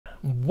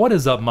What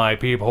is up, my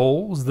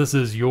peepholes? This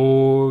is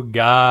your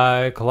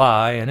guy,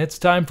 Cly, and it's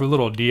time for a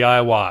little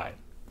DIY.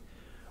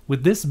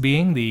 With this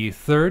being the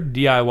third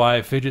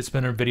DIY fidget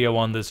spinner video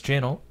on this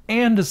channel,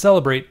 and to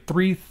celebrate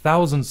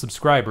 3,000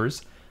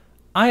 subscribers,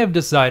 I have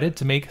decided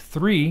to make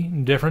 3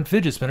 different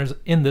fidget spinners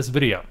in this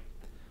video.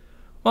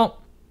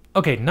 Well,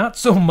 okay, not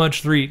so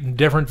much 3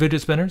 different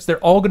fidget spinners. They're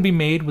all going to be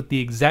made with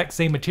the exact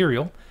same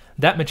material,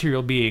 that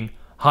material being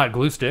hot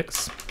glue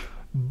sticks,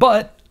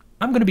 but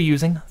I'm going to be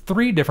using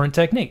 3 different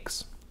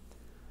techniques.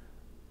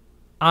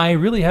 I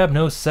really have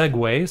no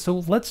segue, so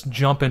let's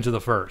jump into the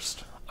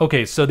first.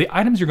 Okay, so the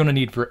items you're going to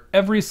need for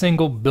every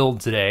single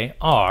build today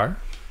are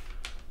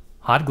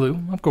hot glue,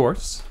 of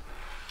course,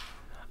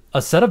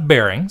 a set of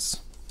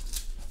bearings,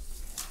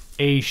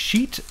 a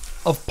sheet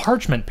of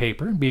parchment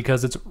paper,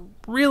 because it's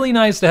really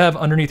nice to have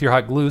underneath your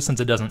hot glue since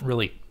it doesn't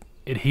really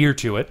adhere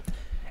to it,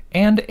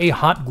 and a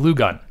hot glue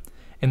gun.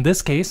 In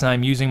this case,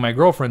 I'm using my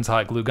girlfriend's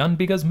hot glue gun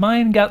because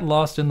mine got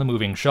lost in the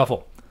moving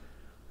shuffle.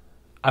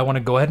 I want to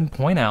go ahead and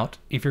point out,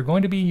 if you're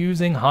going to be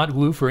using hot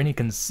glue for any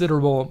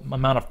considerable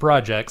amount of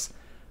projects,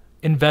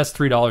 invest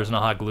 $3 in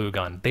a hot glue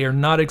gun. They are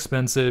not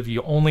expensive,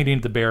 you only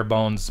need the bare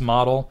bones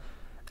model,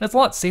 and it's a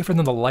lot safer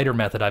than the lighter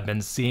method I've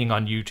been seeing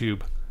on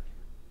YouTube.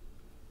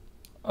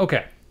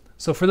 Okay,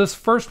 so for this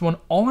first one,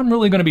 all I'm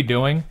really going to be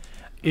doing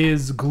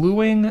is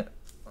gluing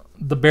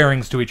the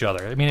bearings to each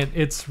other. I mean,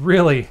 it's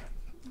really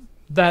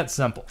that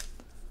simple.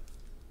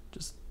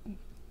 Just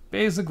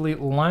basically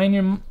line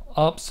them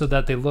up so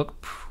that they look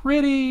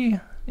pretty,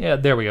 yeah,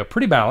 there we go,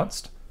 pretty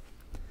balanced.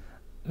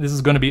 This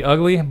is going to be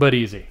ugly, but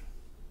easy.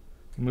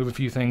 Move a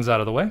few things out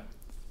of the way.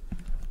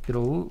 Get a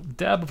little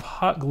dab of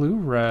hot glue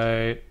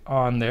right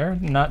on there,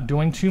 not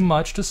doing too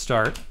much to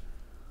start,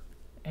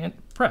 and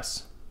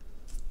press.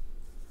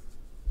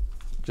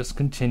 Just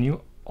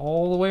continue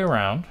all the way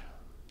around.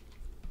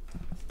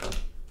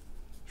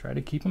 Try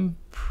to keep them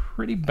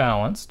pretty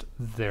balanced.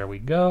 There we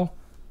go.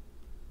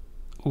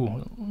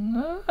 Ooh,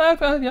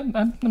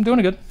 I'm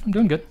doing good. I'm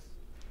doing good.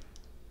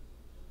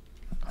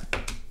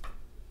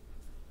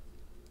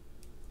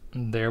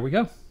 There we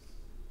go.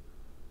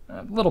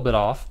 A little bit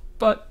off,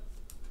 but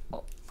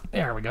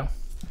there we go.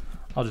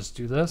 I'll just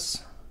do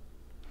this.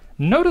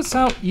 Notice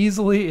how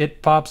easily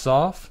it pops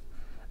off.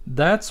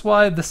 That's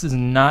why this is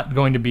not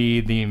going to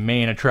be the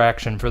main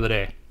attraction for the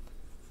day.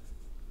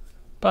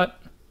 But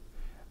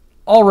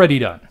already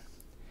done.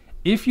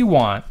 If you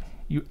want,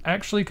 you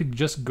actually could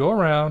just go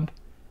around,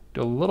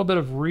 do a little bit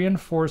of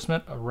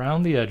reinforcement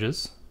around the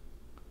edges.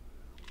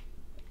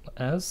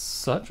 As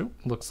such,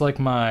 looks like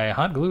my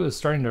hot glue is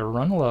starting to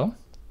run low.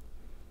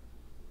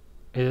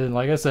 And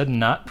like I said,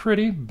 not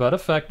pretty, but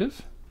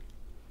effective.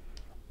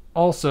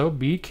 Also,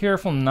 be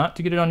careful not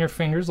to get it on your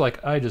fingers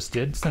like I just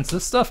did, since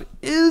this stuff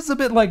is a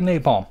bit like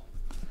napalm.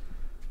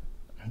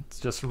 Let's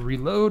just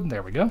reload.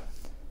 There we go.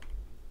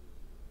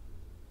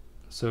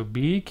 So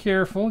be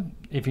careful.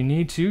 If you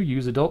need to,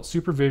 use adult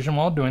supervision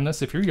while doing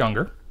this if you're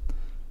younger.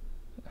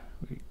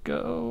 We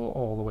go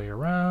all the way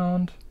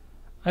around.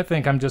 I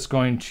think I'm just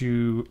going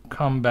to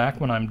come back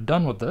when I'm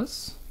done with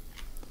this.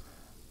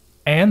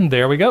 And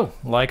there we go.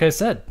 Like I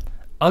said,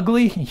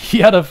 ugly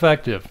yet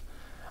effective.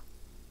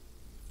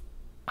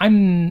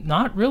 I'm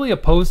not really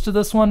opposed to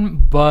this one,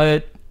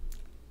 but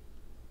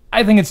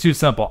I think it's too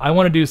simple. I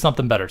want to do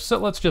something better. So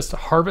let's just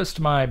harvest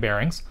my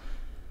bearings.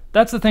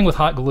 That's the thing with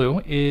hot glue.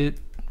 It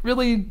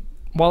really,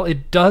 while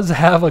it does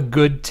have a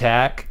good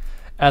tack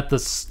at the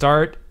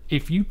start,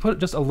 if you put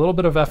just a little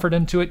bit of effort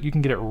into it, you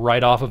can get it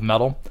right off of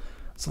metal.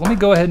 So let me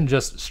go ahead and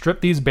just strip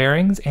these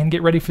bearings and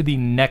get ready for the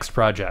next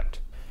project.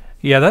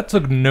 Yeah, that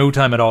took no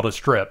time at all to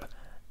strip.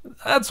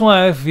 That's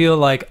why I feel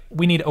like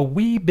we need a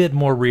wee bit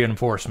more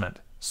reinforcement.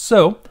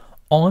 So,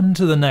 on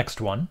to the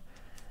next one.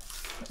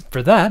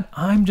 For that,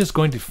 I'm just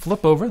going to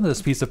flip over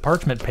this piece of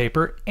parchment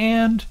paper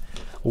and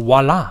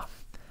voila!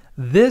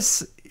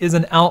 This is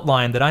an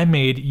outline that I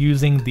made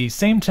using the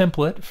same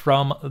template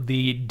from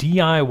the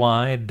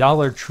DIY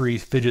Dollar Tree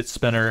fidget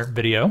spinner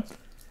video.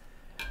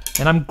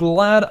 And I'm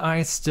glad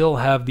I still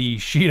have the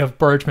sheet of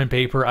parchment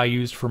paper I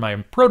used for my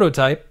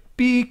prototype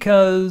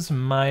because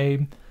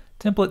my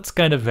template's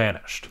kind of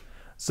vanished.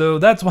 So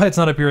that's why it's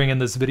not appearing in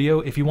this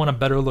video. If you want a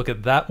better look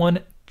at that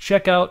one,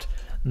 check out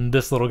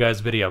this little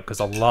guy's video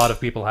because a lot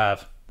of people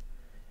have.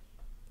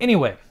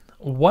 Anyway,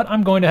 what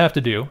I'm going to have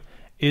to do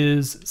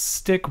is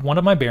stick one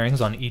of my bearings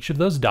on each of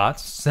those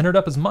dots, centered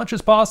up as much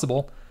as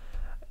possible,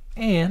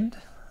 and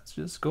let's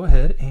just go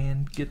ahead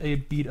and get a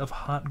bead of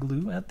hot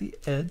glue at the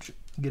edge,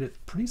 get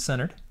it pretty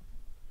centered.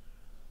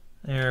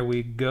 There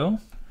we go.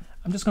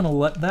 I'm just going to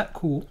let that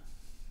cool,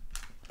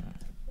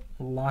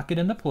 lock it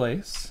into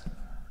place,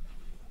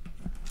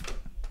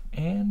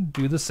 and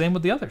do the same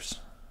with the others.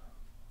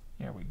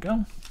 There we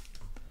go.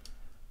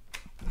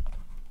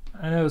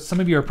 I know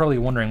some of you are probably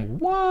wondering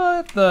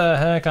what the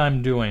heck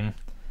I'm doing.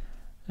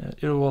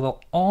 It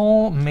will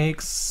all make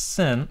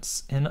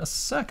sense in a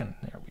second.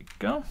 There we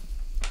go.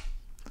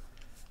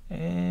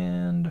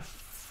 And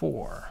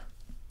 4.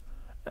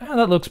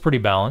 That looks pretty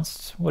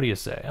balanced. What do you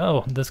say?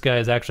 Oh, this guy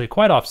is actually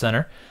quite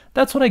off-center.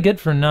 That's what I get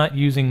for not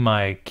using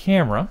my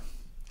camera.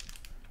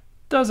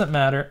 Doesn't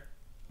matter.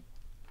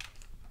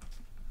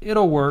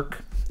 It'll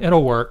work.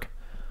 It'll work.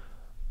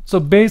 So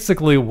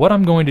basically what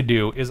I'm going to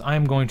do is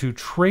I'm going to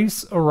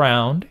trace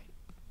around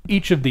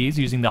each of these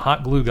using the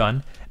hot glue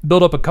gun,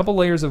 build up a couple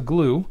layers of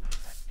glue,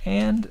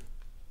 and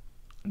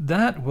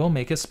that will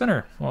make a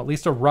spinner, well, at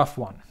least a rough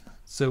one.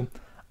 So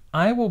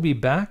I will be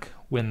back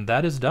when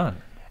that is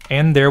done.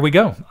 And there we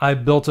go. I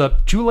built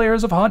up 2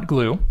 layers of hot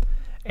glue,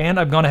 and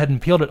I've gone ahead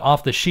and peeled it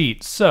off the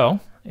sheet, so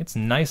it's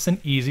nice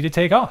and easy to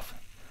take off.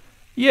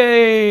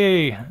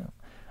 Yay!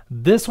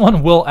 This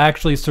one will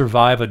actually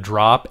survive a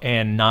drop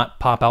and not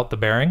pop out the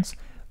bearings,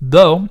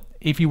 though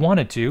if you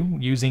wanted to,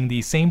 using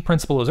the same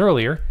principle as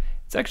earlier,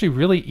 it's actually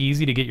really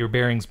easy to get your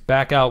bearings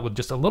back out with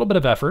just a little bit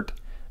of effort.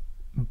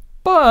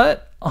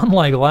 But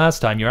unlike last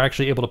time, you're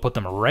actually able to put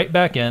them right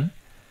back in,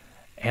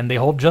 and they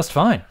hold just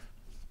fine.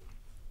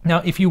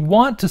 Now, if you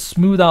want to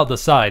smooth out the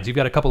sides, you've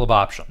got a couple of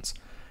options.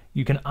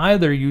 You can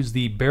either use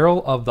the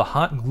barrel of the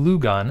hot glue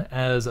gun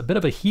as a bit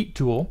of a heat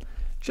tool,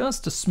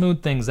 just to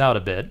smooth things out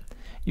a bit.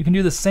 You can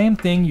do the same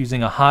thing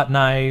using a hot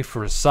knife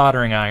or a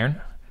soldering iron.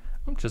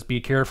 Just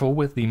be careful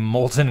with the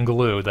molten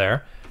glue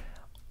there.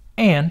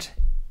 And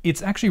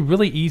it's actually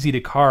really easy to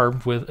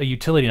carve with a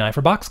utility knife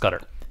or box cutter.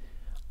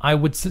 I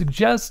would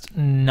suggest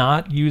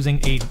not using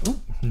a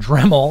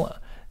Dremel.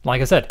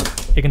 Like I said,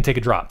 it can take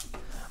a drop.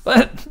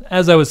 But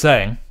as I was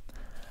saying,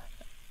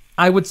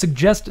 I would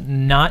suggest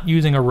not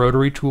using a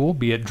rotary tool,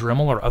 be it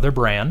Dremel or other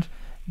brand,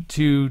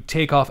 to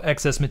take off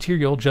excess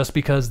material just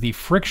because the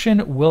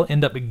friction will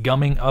end up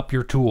gumming up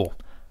your tool.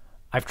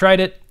 I've tried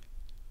it.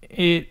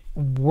 It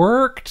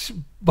worked,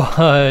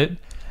 but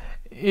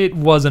it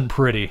wasn't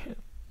pretty.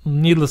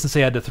 Needless to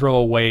say, I had to throw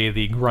away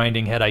the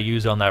grinding head I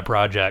used on that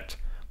project.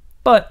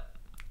 But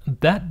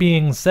that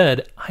being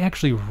said, I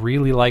actually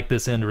really like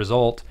this end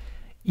result,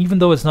 even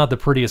though it's not the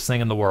prettiest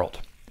thing in the world.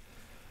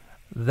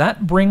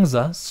 That brings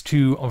us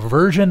to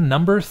version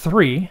number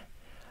 3,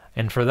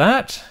 and for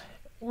that,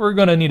 we're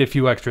going to need a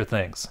few extra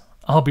things.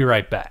 I'll be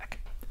right back.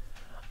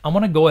 I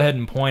want to go ahead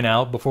and point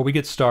out before we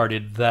get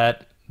started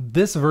that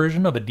this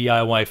version of a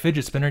DIY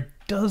fidget spinner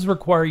does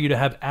require you to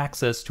have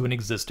access to an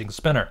existing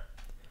spinner.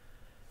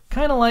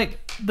 Kind of like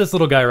this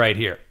little guy right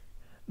here.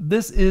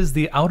 This is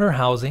the outer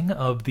housing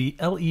of the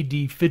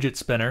LED fidget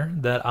spinner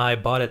that I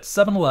bought at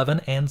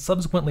 7-Eleven and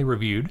subsequently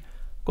reviewed.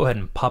 Go ahead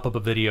and pop up a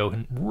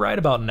video right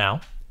about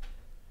now.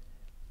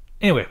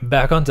 Anyway,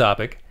 back on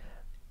topic.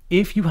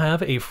 If you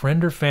have a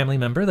friend or family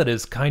member that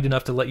is kind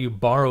enough to let you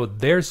borrow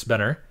their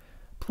spinner,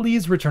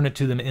 please return it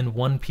to them in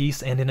one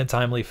piece and in a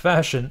timely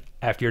fashion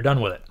after you're done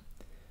with it.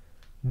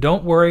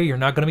 Don't worry, you're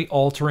not going to be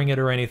altering it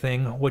or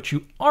anything. What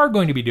you are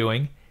going to be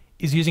doing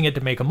is using it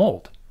to make a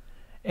mold.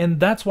 And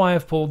that's why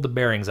I've pulled the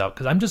bearings out,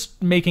 because I'm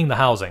just making the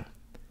housing.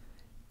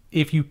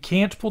 If you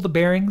can't pull the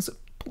bearings,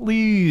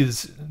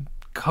 please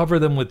cover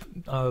them with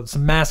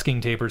some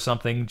masking tape or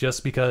something,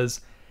 just because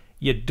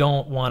you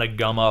don't want to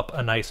gum up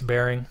a nice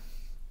bearing.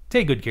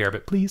 Take good care of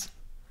it, please.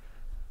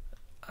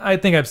 I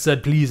think I've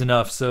said please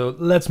enough, so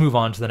let's move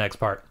on to the next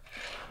part.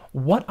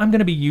 What I'm going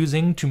to be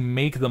using to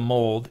make the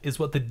mold is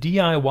what the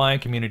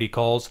DIY community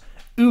calls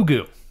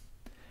ugu.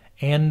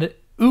 And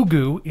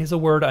ugu is a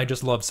word I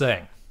just love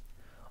saying.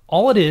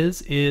 All it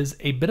is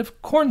a bit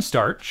of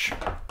cornstarch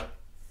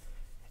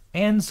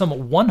and some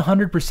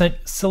 100%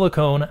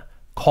 silicone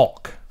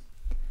caulk.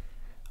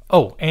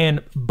 Oh,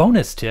 and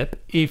bonus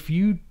tip, if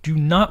you do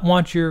not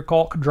want your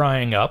caulk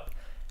drying up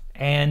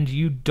and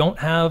you don't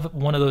have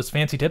one of those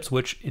fancy tips,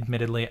 which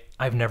admittedly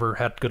I've never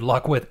had good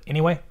luck with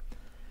anyway,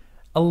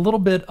 a little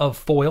bit of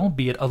foil,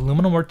 be it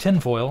aluminum or tin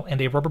foil, and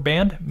a rubber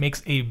band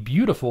makes a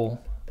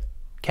beautiful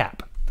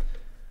cap.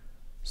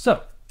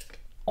 So,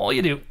 all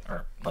you do,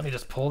 let me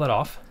just pull that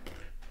off,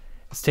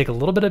 is take a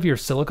little bit of your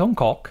silicone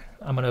caulk.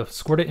 I'm going to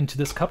squirt it into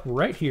this cup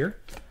right here.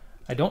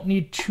 I don't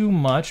need too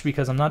much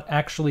because I'm not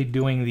actually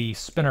doing the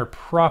spinner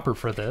proper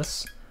for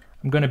this.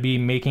 I'm going to be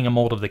making a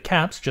mold of the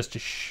caps just to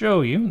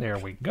show you. There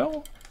we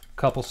go. A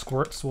couple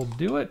squirts will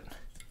do it.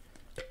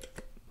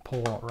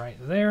 Pull it right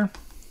there.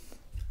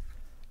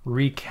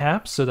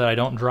 Recap so that I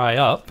don't dry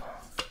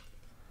up.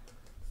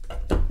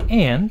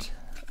 And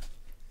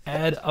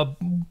add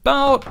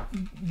about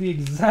the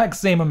exact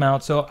same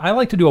amount. So I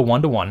like to do a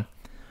 1-to-1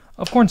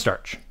 of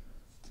cornstarch.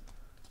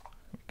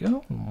 There we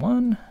go.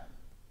 1.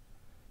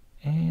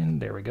 And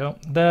there we go.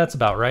 That's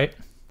about right.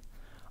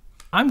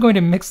 I'm going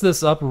to mix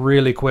this up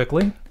really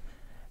quickly,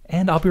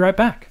 and I'll be right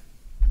back.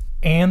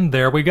 And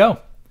there we go.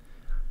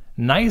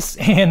 Nice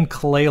and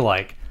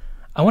clay-like.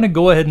 I want to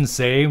go ahead and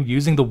say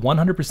using the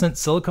 100%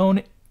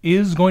 silicone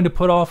is going to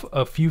put off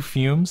a few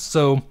fumes,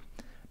 so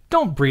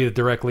don't breathe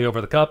directly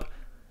over the cup.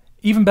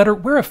 Even better,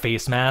 wear a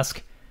face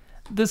mask.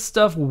 This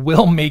stuff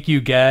will make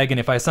you gag, and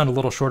if I sound a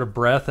little short of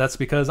breath, that's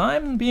because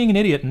I'm being an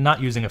idiot and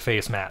not using a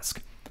face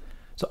mask.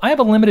 So I have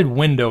a limited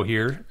window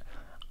here.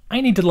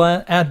 I need to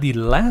add the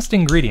last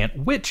ingredient,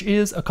 which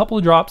is a couple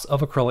of drops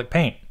of acrylic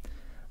paint.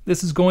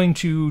 This is going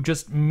to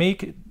just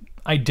make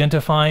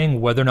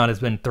identifying whether or not it's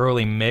been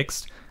thoroughly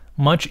mixed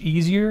much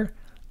easier.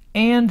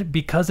 And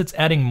because it's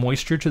adding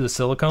moisture to the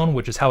silicone,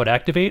 which is how it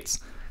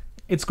activates,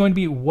 it's going to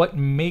be what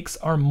makes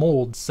our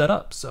mold set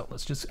up. So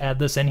let's just add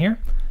this in here,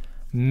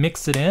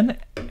 mix it in,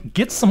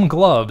 get some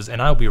gloves,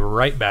 and I'll be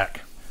right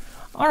back.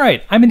 All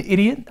right, I'm an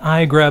idiot.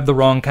 I grabbed the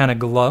wrong kind of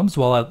gloves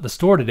while at the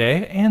store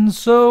today, and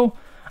so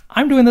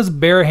I'm doing this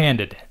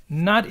barehanded.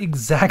 Not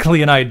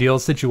exactly an ideal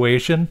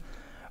situation,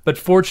 but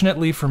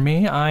fortunately for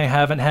me, I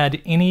haven't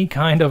had any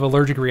kind of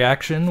allergic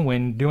reaction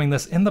when doing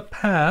this in the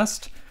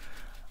past.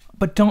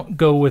 But don't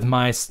go with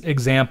my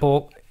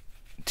example.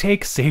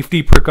 Take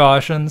safety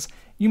precautions.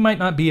 You might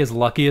not be as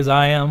lucky as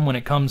I am when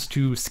it comes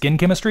to skin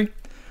chemistry.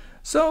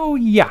 So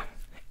yeah,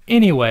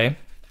 anyway,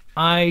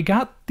 I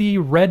got the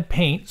red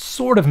paint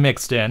sort of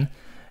mixed in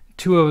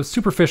to a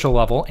superficial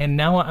level, and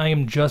now I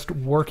am just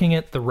working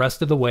it the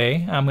rest of the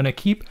way. I'm going to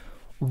keep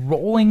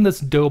rolling this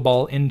dough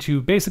ball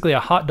into basically a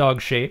hot dog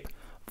shape,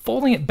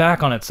 folding it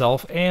back on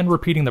itself, and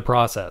repeating the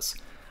process.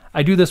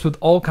 I do this with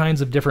all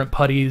kinds of different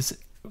putties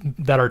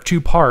that are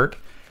two-part,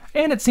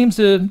 and it seems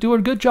to do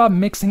a good job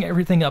mixing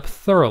everything up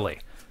thoroughly.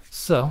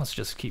 So let's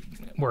just keep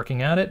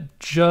working at it.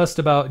 Just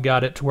about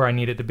got it to where I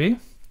need it to be.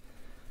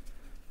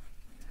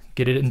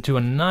 Get it into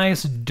a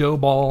nice dough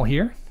ball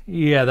here.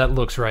 Yeah, that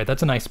looks right.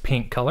 That's a nice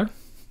pink color.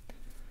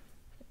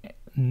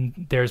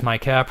 There's my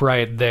cap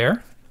right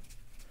there.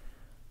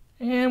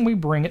 And we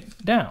bring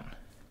it down.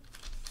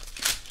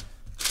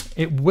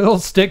 It will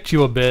stick to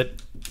you a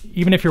bit.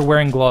 Even if you're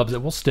wearing gloves,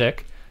 it will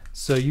stick.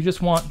 So you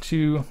just want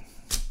to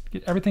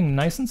get everything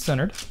nice and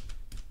centered.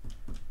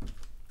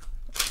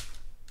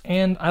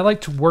 And I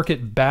like to work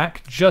it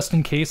back just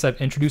in case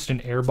I've introduced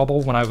an air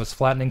bubble when I was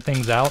flattening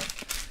things out.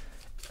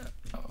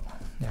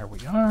 There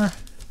we are.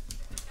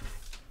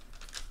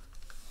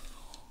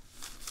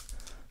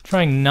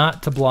 Trying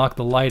not to block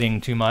the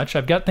lighting too much.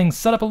 I've got things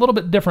set up a little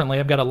bit differently.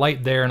 I've got a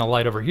light there and a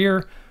light over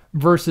here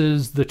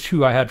versus the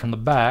two I had from the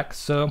back.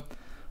 So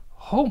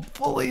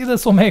hopefully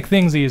this will make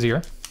things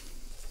easier.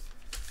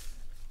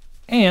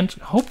 And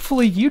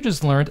hopefully you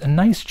just learned a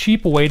nice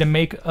cheap way to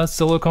make a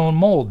silicone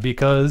mold,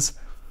 because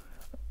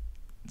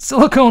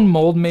silicone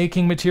mold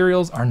making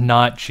materials are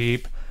not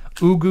cheap.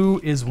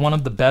 Ugu is one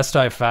of the best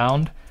I've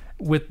found,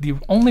 with the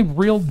only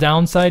real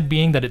downside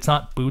being that it's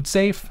not food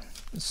safe.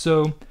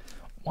 So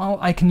while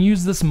I can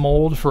use this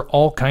mold for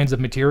all kinds of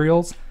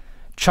materials,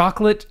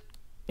 chocolate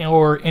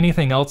or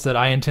anything else that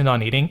I intend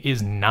on eating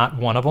is not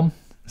one of them.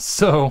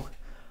 So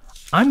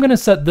I'm going to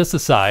set this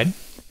aside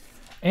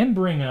and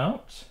bring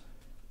out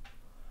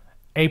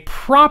a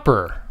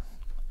proper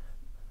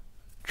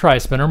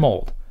tri-spinner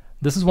mold.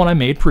 This is one I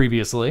made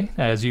previously,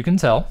 as you can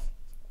tell.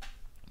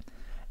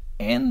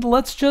 And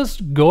let's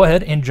just go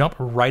ahead and jump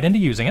right into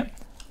using it.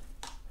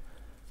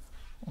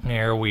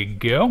 There we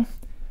go.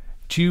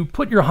 To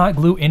put your hot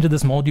glue into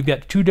this mold, you've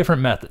got two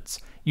different methods.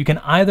 You can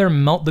either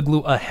melt the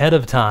glue ahead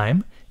of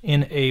time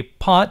in a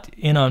pot,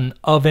 in an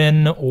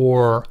oven,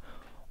 or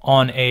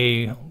on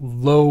a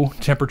low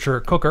temperature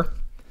cooker.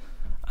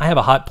 I have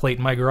a hot plate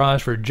in my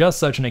garage for just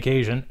such an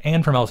occasion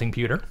and for melting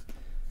pewter.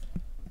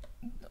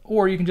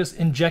 Or you can just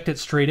inject it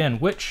straight in,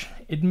 which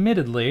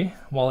admittedly,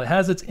 while it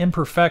has its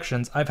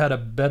imperfections, I've had a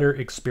better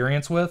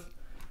experience with.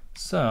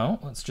 So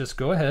let's just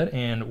go ahead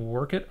and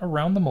work it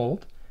around the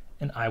mold,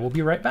 and I will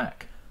be right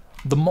back.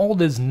 The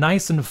mold is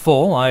nice and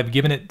full. I've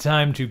given it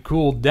time to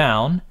cool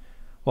down.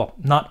 Well,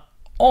 not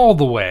all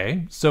the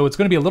way, so it's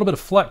going to be a little bit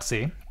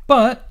flexy,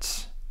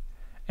 but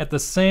at the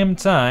same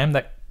time,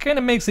 that kind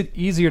of makes it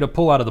easier to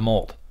pull out of the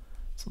mold.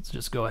 So let's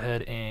just go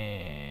ahead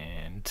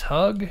and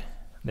tug.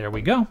 There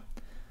we go.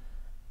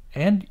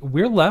 And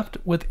we're left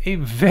with a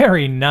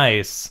very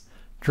nice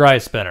dry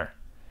spinner.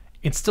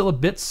 It's still a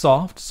bit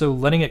soft, so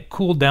letting it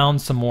cool down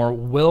some more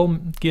will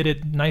get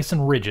it nice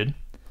and rigid.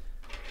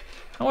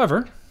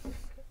 However,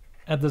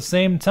 at the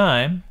same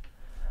time,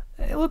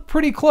 they look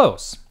pretty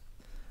close.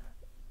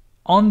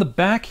 On the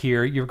back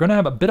here, you're going to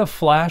have a bit of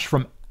flash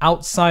from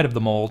outside of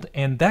the mold,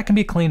 and that can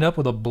be cleaned up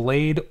with a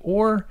blade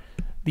or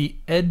the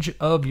edge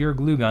of your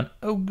glue gun.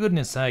 Oh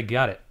goodness, I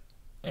got it.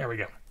 There we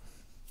go.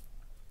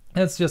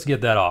 Let's just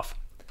get that off.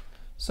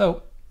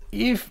 So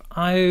if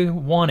I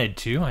wanted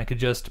to, I could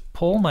just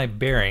pull my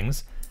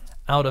bearings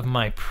out of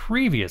my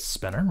previous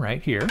spinner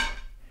right here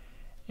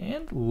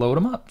and load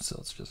them up. So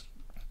let's just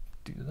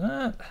do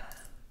that.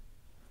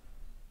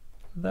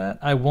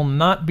 I will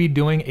not be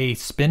doing a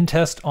spin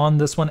test on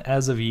this one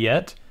as of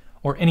yet,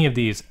 or any of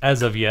these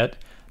as of yet,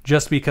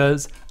 just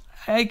because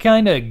I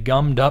kind of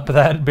gummed up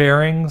that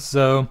bearing,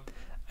 so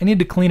I need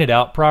to clean it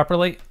out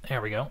properly.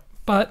 There we go.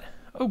 But,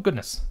 oh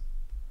goodness.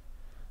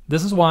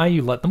 This is why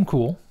you let them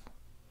cool.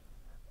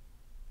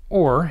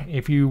 Or,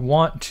 if you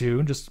want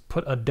to, just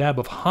put a dab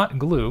of hot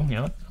glue. You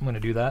know what? I'm going to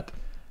do that.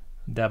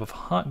 A dab of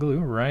hot glue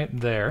right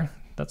there.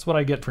 That's what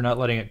I get for not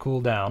letting it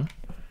cool down.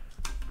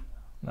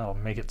 That'll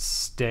make it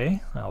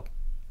stay. I'll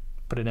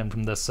put it in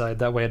from this side.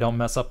 That way I don't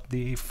mess up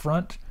the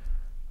front.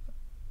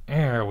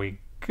 There we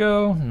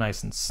go.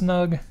 Nice and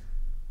snug.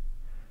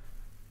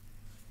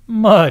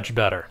 Much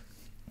better.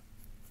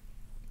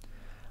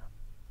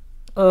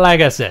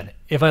 Like I said,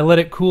 if I let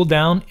it cool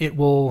down, it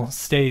will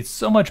stay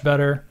so much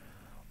better,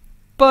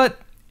 but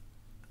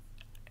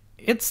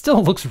it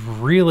still looks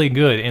really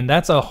good, and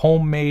that's a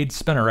homemade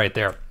spinner right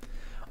there.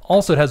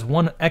 Also, it has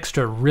one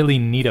extra really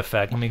neat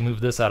effect. Let me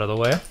move this out of the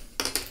way.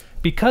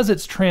 Because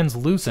it's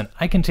translucent,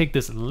 I can take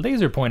this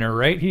laser pointer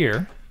right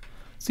here,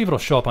 see if it'll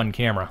show up on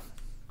camera.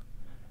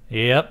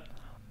 Yep.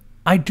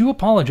 I do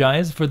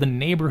apologize for the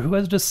neighbor who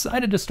has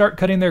decided to start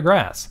cutting their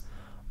grass,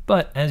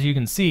 but as you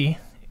can see,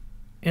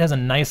 it has a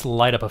nice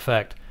light up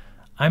effect.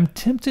 I'm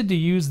tempted to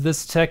use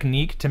this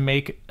technique to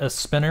make a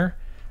spinner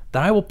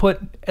that I will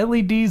put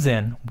LEDs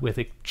in with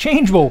a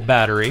changeable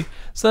battery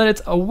so that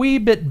it's a wee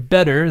bit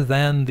better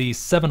than the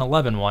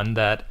 7-Eleven one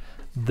that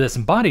this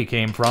body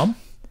came from.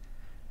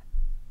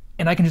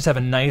 And I can just have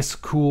a nice,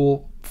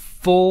 cool,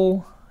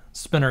 full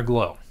spinner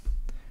glow.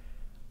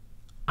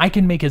 I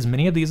can make as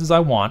many of these as I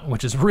want,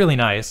 which is really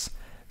nice.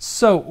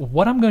 So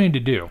what I'm going to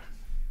do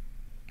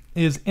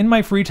is, in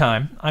my free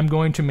time, I'm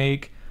going to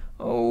make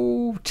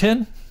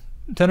 10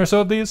 or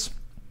so of these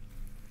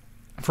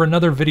for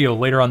another video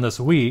later on this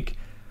week,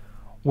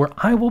 where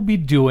I will be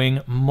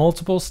doing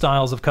multiple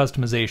styles of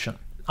customization.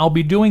 I'll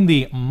be doing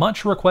the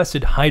much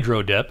requested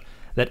hydro dip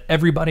that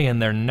everybody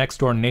and their next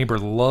door neighbor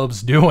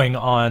loves doing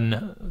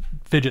on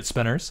fidget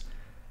spinners.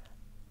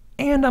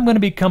 And I'm going to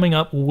be coming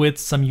up with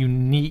some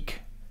unique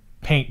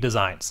paint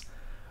designs.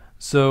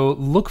 So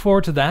look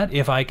forward to that.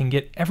 If I can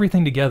get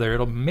everything together,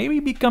 it'll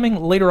maybe be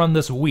coming later on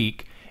this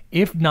week,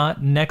 if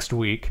not next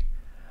week.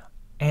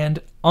 And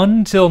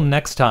until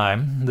next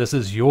time, this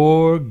is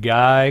your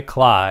guy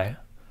Cly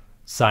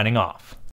signing off.